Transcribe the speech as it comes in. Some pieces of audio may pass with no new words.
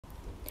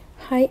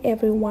Hi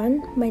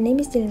everyone, my name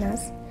is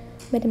Dilnaz.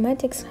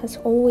 Mathematics has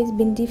always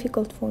been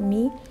difficult for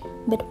me,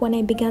 but when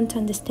I began to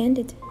understand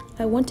it,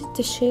 I wanted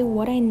to share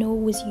what I know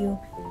with you.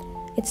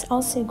 It's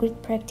also a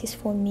great practice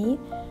for me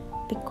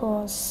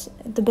because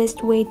the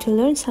best way to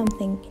learn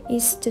something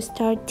is to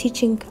start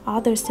teaching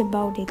others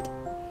about it.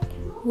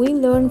 We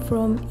learn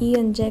from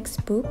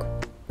Jacques' book,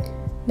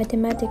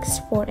 Mathematics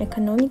for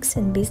Economics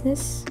and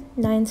Business,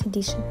 9th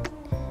edition.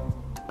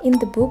 In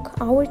the book,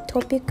 our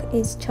topic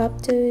is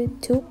chapter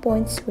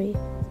 2.3.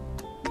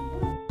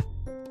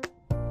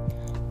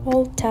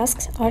 All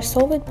tasks are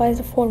solved by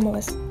the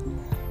formulas.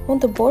 On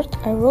the board,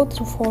 I wrote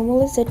the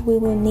formulas that we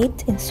will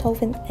need in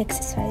solving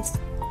exercise.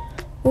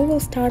 We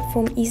will start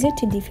from easy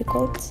to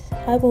difficult.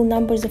 I will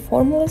number the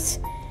formulas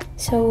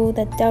so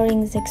that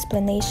during the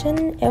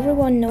explanation,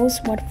 everyone knows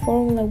what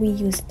formula we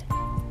used.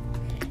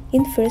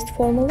 In first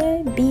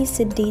formula, b is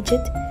a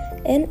digit,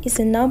 n is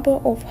a number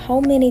of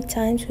how many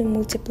times we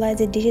multiply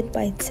the digit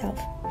by itself.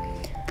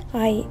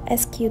 I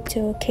ask you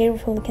to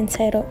carefully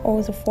consider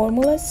all the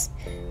formulas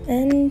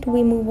and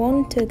we move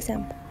on to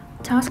example.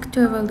 Task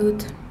to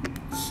evaluate.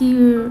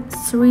 Here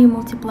 3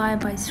 multiplied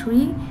by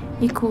 3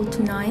 equal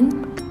to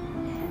 9.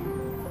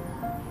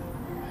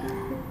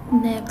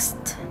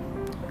 Next,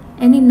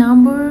 any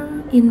number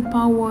in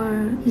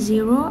power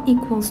 0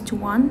 equals to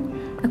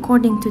 1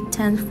 according to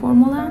 10th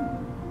formula.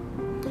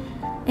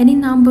 Any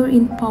number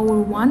in power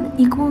 1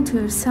 equal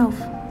to yourself.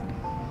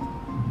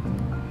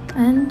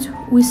 And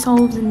we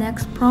solve the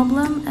next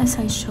problem as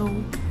I show.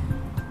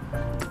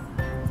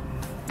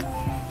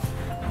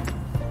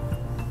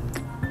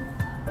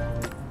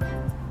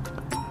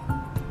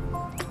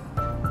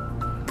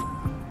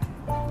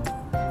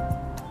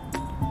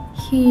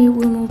 Here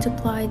we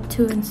multiply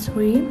 2 and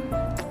 3.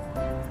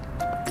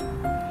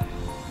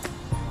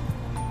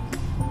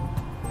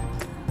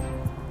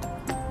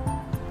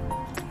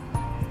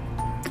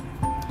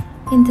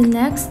 In the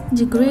next,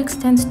 degree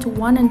extends to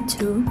 1 and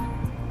 2.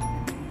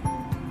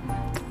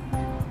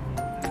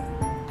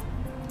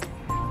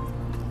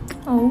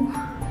 Oh.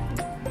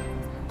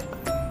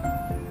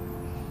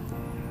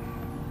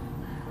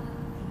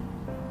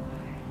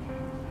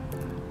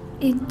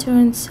 It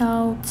turns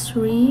out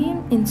 3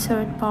 in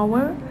third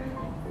power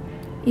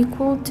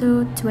equal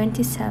to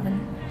 27.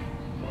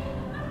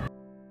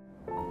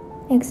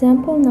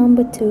 Example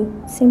number 2.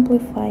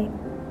 Simplify.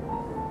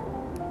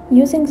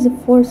 Using the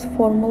fourth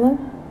formula,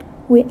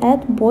 we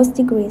add both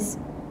degrees.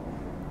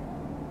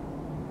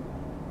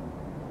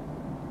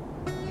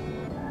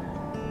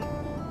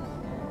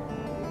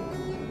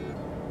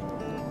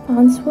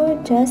 Answer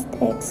just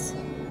x.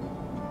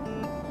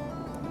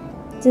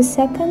 The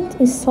second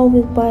is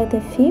solved by the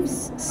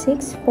fifth,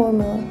 sixth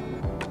formula.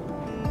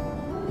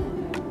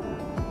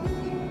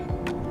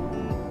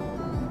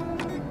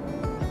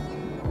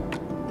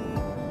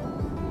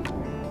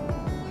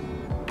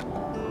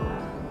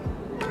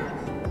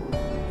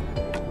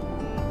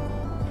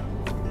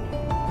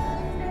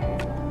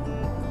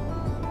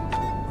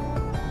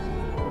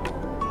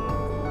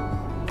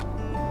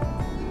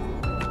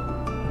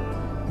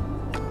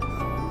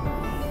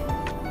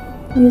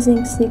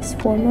 Using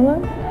sixth formula,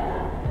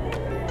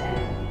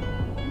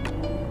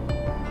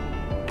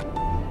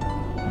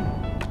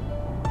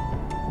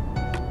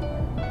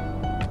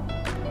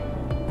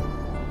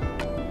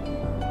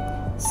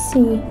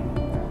 C.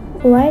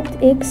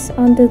 Write x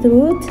under the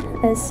root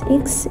as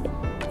x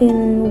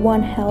in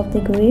 1/2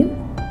 degree.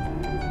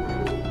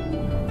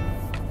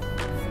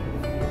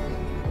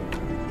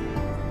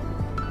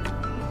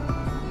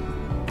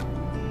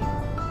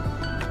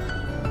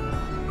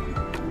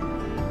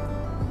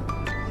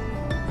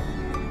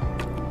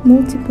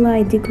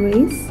 Multiply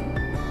degrees.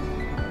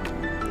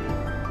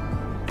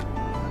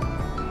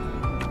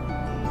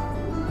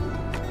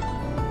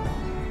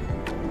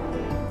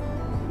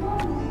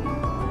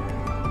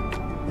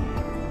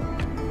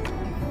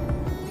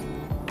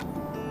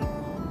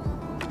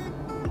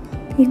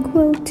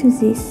 Equal to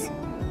this.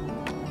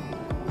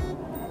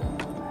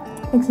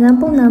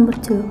 Example number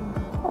 2.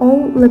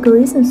 All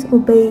logarithms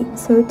obey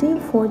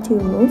 30-40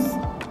 rules.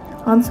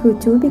 Answer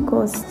 2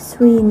 because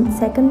 3 in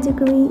second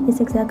degree is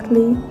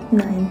exactly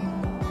 9.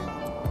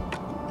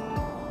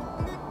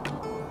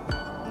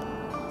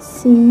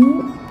 C.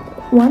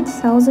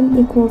 1000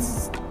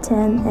 equals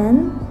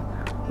 10n.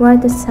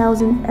 Write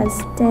 1000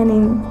 as 10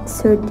 in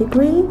third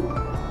degree.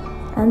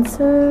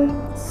 Answer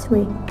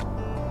 3.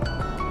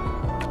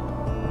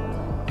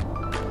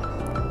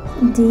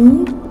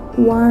 D.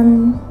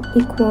 1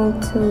 equal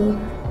to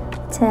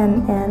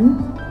 10n.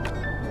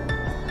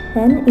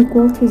 n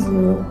equal to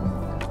 0.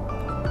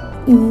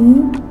 E.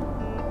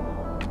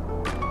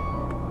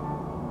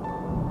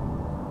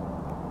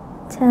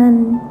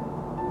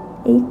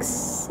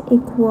 10x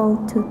equal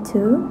to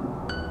 2.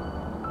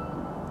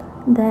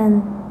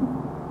 Then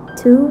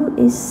 2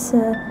 is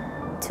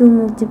 2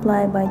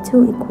 multiplied by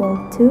 2 equal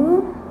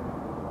to.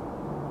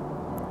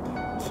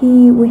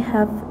 Here we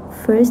have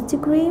first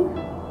degree.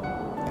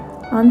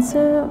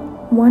 Answer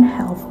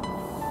 1/2.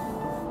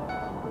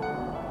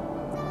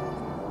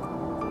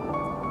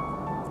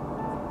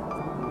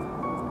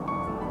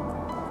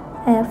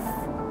 f.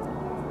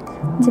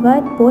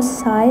 Divide both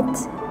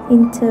sides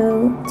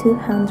into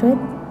 200.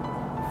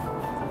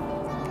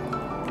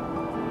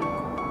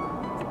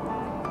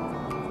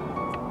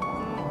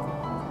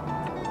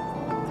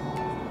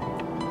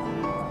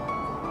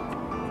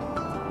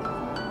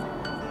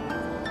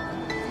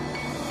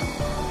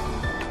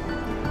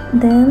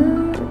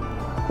 Then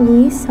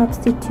we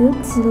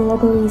substitute the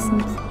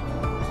logarithms.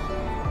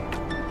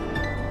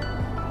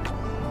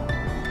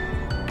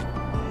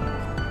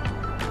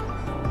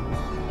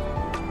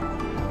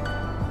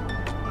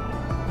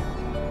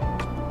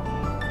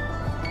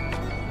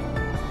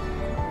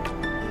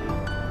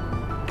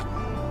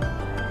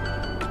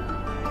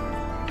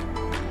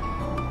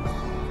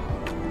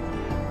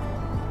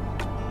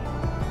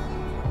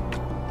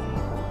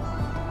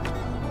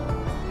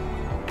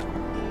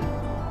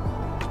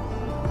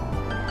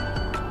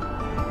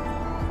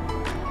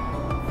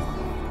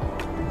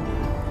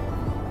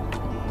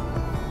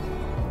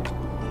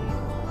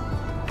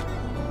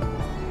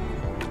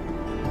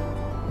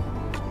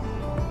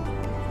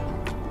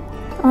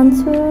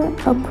 Answer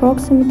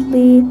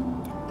approximately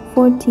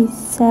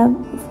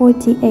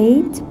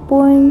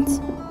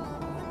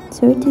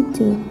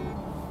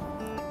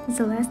 48.32.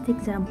 The last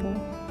example.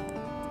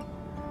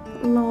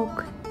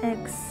 Log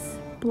x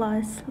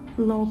plus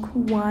log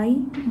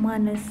y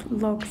minus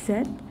log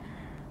z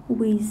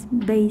with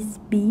base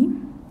b.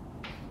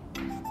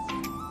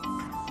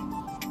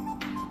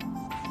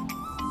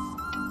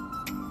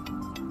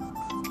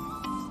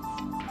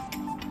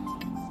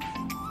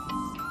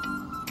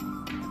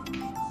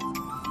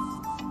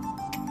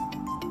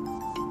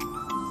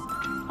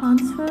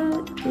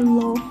 Answer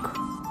log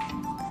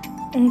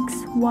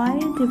xy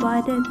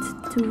divided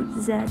to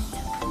z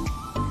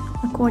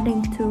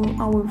according to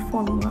our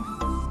formula.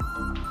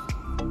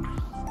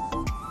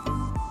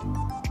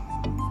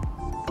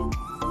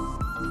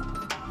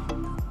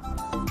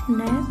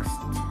 Next,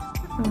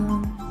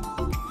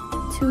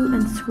 2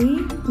 and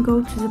 3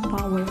 go to the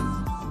power,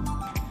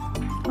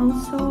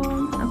 also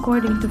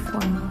according to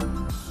formula.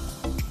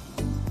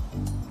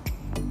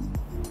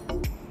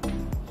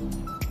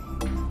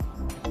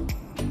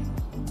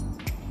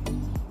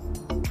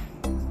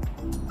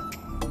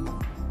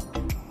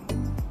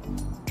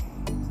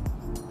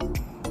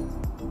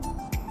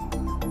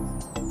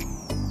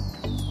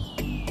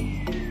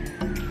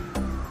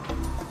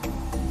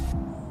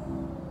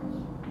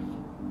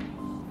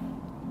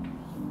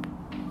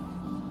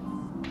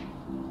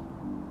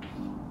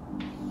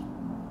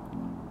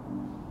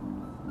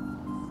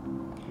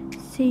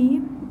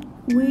 See,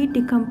 we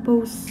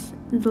decompose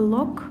the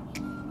log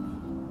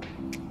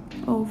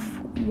of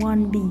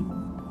 1b,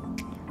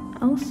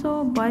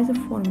 also by the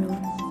formula.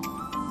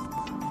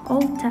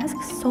 All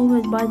tasks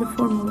solved by the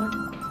formula.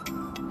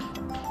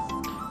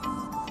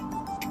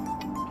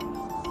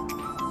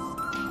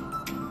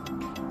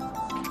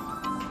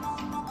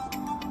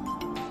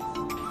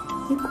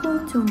 Equal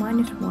to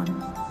 -1.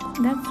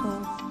 That's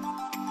all.